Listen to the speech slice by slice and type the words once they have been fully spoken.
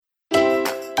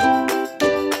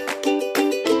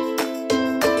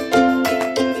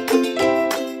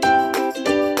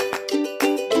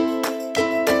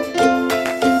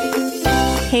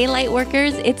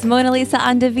Lightworkers, it's Mona Lisa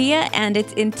Andavia, and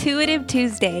it's Intuitive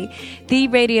Tuesday, the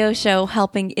radio show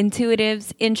helping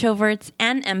intuitives, introverts,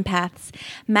 and empaths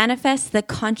manifest the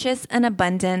conscious and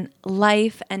abundant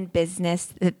life and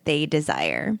business that they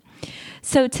desire.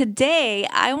 So today,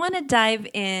 I want to dive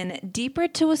in deeper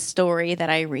to a story that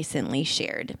I recently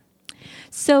shared.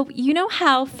 So you know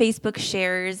how Facebook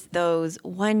shares those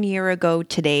 1 year ago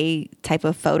today type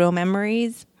of photo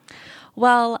memories?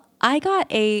 Well, I got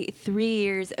a 3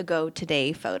 years ago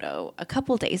today photo a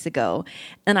couple days ago,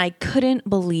 and I couldn't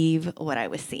believe what I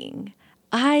was seeing.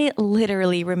 I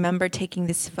literally remember taking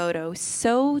this photo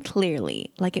so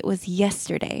clearly, like it was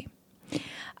yesterday.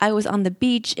 I was on the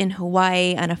beach in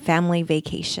Hawaii on a family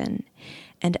vacation,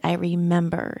 and I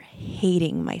remember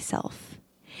hating myself.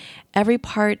 Every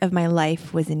part of my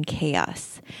life was in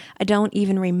chaos. I don't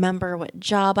even remember what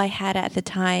job I had at the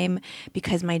time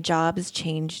because my jobs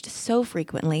changed so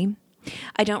frequently.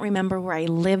 I don't remember where I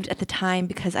lived at the time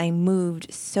because I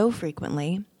moved so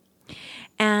frequently.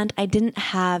 And I didn't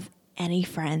have any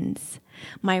friends.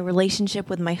 My relationship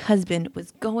with my husband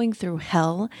was going through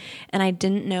hell, and I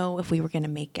didn't know if we were going to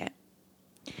make it.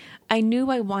 I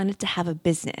knew I wanted to have a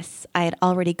business. I had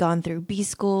already gone through B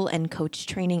school and coach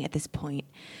training at this point.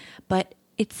 But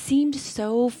it seemed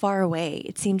so far away.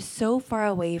 It seemed so far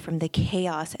away from the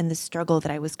chaos and the struggle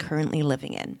that I was currently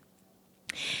living in.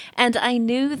 And I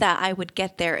knew that I would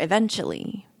get there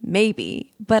eventually,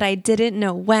 maybe, but I didn't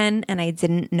know when and I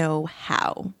didn't know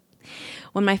how.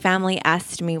 When my family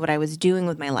asked me what I was doing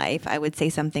with my life, I would say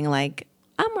something like,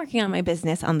 I'm working on my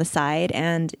business on the side,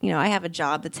 and I have a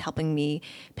job that's helping me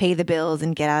pay the bills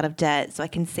and get out of debt so I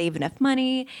can save enough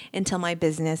money until my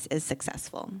business is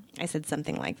successful. I said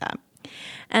something like that.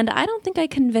 And I don't think I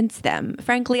convinced them.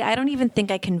 Frankly, I don't even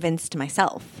think I convinced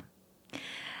myself.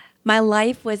 My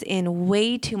life was in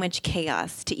way too much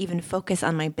chaos to even focus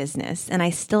on my business, and I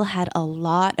still had a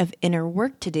lot of inner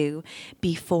work to do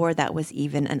before that was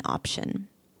even an option.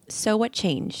 So what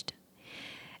changed?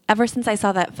 Ever since I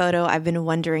saw that photo, I've been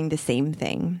wondering the same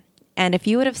thing. And if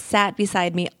you would have sat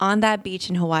beside me on that beach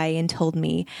in Hawaii and told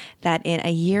me that in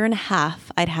 1.5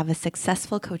 years, I'd have a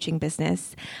successful coaching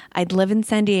business, I'd live in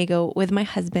San Diego with my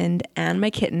husband and my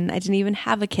kitten, I didn't even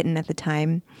have a kitten at the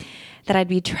time, that I'd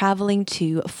be traveling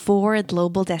to 4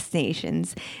 global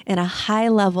destinations in a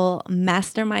high-level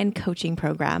mastermind coaching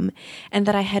program, and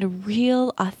that I had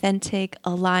real, authentic,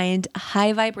 aligned,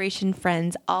 high-vibration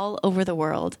friends all over the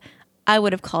world, I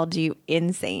would have called you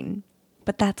insane.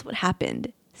 But that's what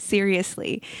happened.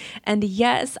 Seriously. And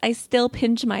yes, I still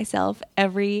pinch myself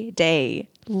every day.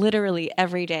 Literally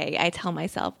every day. I tell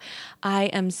myself, I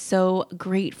am so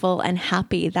grateful and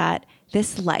happy that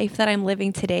this life that I'm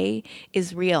living today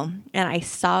is real. And I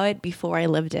saw it before I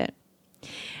lived it.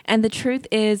 And the truth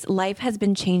is, life has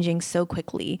been changing so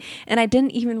quickly, and I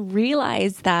didn't even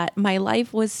realize that my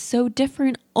life was so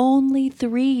different only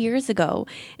 3 years ago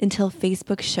until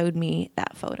Facebook showed me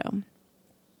that photo.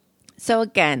 So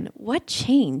again, what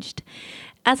changed?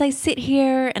 As I sit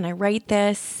here and I write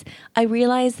this, I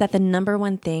realize that the number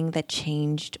one thing that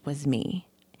changed was me.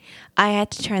 I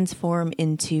had to transform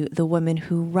into the woman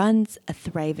who runs a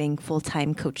thriving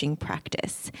full-time coaching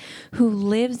practice, who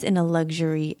lives in a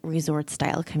luxury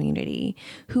resort-style community,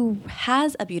 who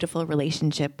has a beautiful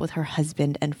relationship with her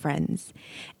husband and friends,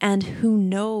 and who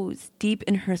knows deep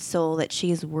in her soul that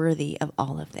she is worthy of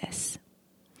all of this.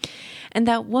 And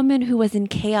that woman who was in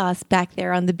chaos back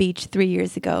there on the beach 3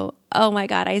 years ago, oh my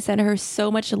God, I sent her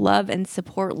so much love and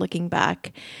support looking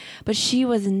back. But she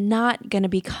was not going to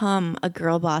become a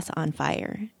girl boss on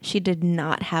fire. She did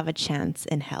not have a chance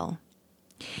in hell.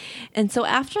 And so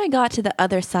after I got to the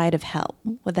other side of hell,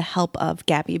 with the help of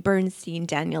Gabby Bernstein,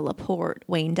 Daniel Laporte,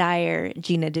 Wayne Dyer,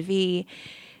 Gina DeVee,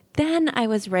 then I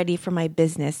was ready for my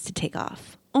business to take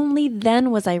off. Only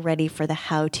then was I ready for the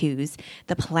how-tos,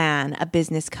 the plan, a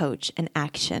business coach, and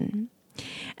action.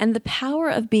 And the power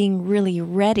of being really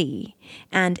ready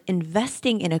and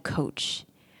investing in a coach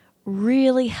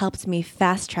really helped me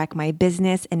fast-track my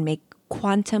business and make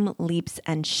quantum leaps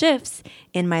and shifts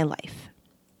in my life.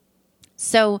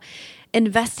 So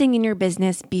investing in your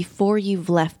business before you've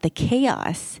left the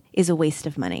chaos is a waste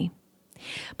of money.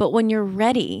 But when you're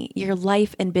ready, your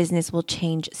life and business will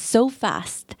change so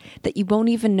fast that you won't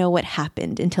even know what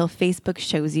happened until Facebook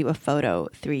shows you a photo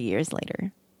 3 years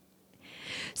later.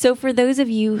 So for those of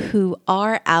you who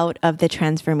are out of the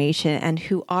transformation and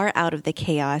who are out of the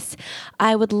chaos,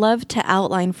 I would love to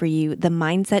outline for you the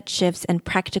mindset shifts and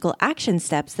practical action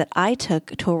steps that I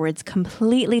took towards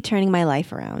completely turning my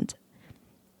life around.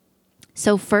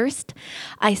 So first,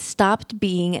 I stopped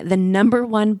being the number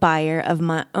one buyer of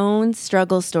my own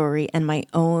struggle story and my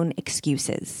own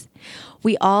excuses.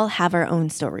 We all have our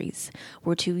own stories.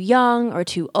 We're too young or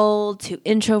too old, too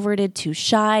introverted, too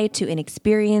shy, too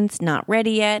inexperienced, not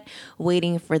ready yet,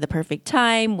 waiting for the perfect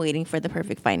time, waiting for the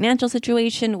perfect financial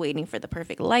situation, waiting for the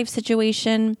perfect life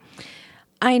situation.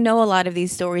 I know a lot of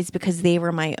these stories because they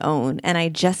were my own, and I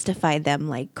justified them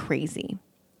like crazy.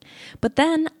 But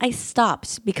then I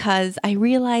stopped because I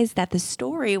realized that the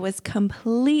story was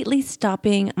completely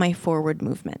stopping my forward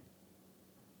movement.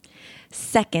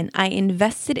 Second, I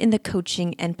invested in the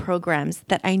coaching and programs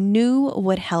that I knew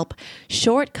would help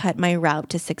shortcut my route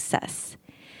to success.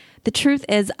 The truth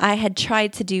is, I had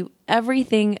tried to do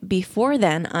everything before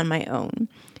then on my own,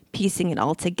 piecing it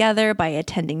all together by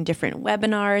attending different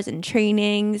webinars and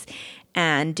trainings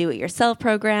and do-it-yourself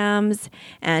programs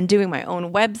and doing my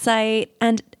own website.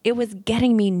 And it was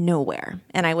getting me nowhere.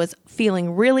 And I was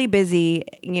feeling really busy,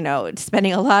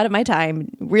 spending a lot of my time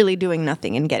really doing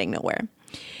nothing and getting nowhere.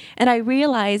 And I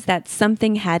realized that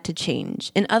something had to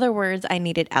change. In other words, I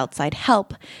needed outside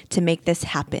help to make this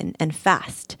happen and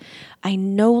fast. I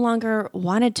no longer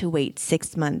wanted to wait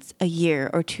 6 months, a year,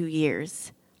 or 2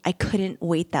 years. I couldn't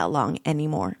wait that long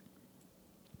anymore.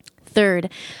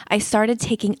 Third, I started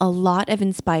taking a lot of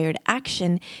inspired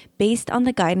action based on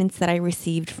the guidance that I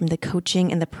received from the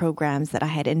coaching and the programs that I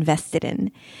had invested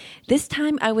in. This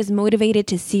time I was motivated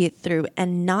to see it through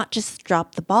and not just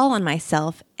drop the ball on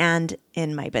myself and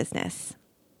in my business.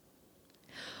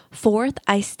 Fourth,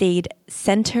 I stayed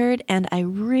centered and I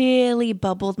really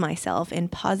bubbled myself in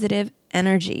positive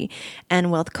energy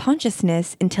and wealth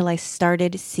consciousness until I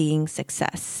started seeing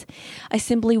success. I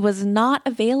simply was not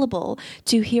available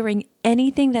to hearing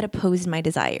anything that opposed my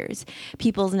desires.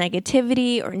 People's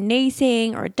negativity or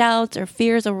naysaying or doubts or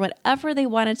fears or whatever they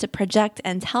wanted to project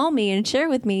and tell me and share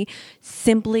with me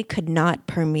simply could not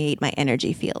permeate my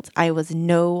energy field. I was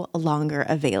no longer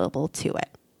available to it.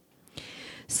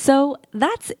 So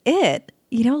that's it.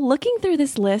 Looking through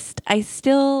this list, I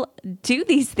still do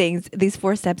these things, these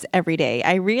 4 steps every day.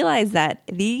 I realize that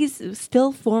these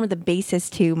still form the basis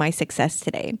to my success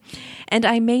today. And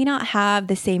I may not have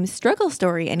the same struggle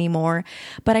story anymore,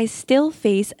 but I still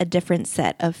face a different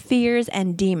set of fears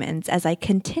and demons as I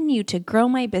continue to grow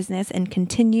my business and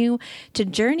continue to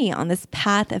journey on this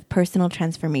path of personal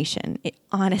transformation.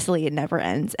 Honestly, it never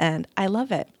ends, and I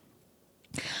love it.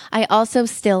 I also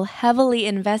still heavily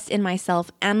invest in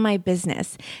myself and my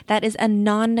business. That is a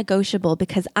non-negotiable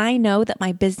because I know that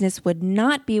my business would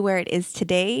not be where it is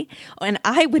today, and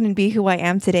I wouldn't be who I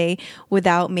am today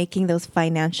without making those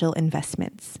financial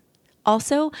investments.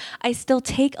 Also, I still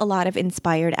take a lot of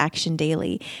inspired action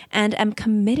daily and am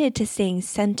committed to staying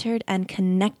centered and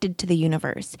connected to the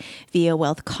universe via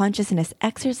wealth consciousness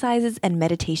exercises and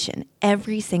meditation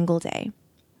every single day.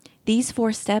 These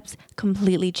 4 steps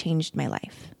completely changed my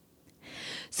life.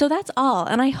 So that's all.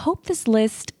 And I hope this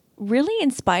list really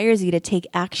inspires you to take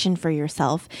action for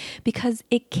yourself because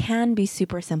it can be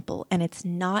super simple and it's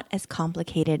not as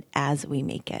complicated as we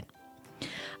make it.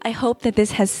 I hope that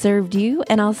this has served you,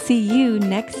 and I'll see you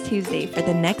next Tuesday for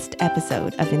the next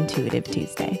episode of Intuitive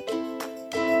Tuesday.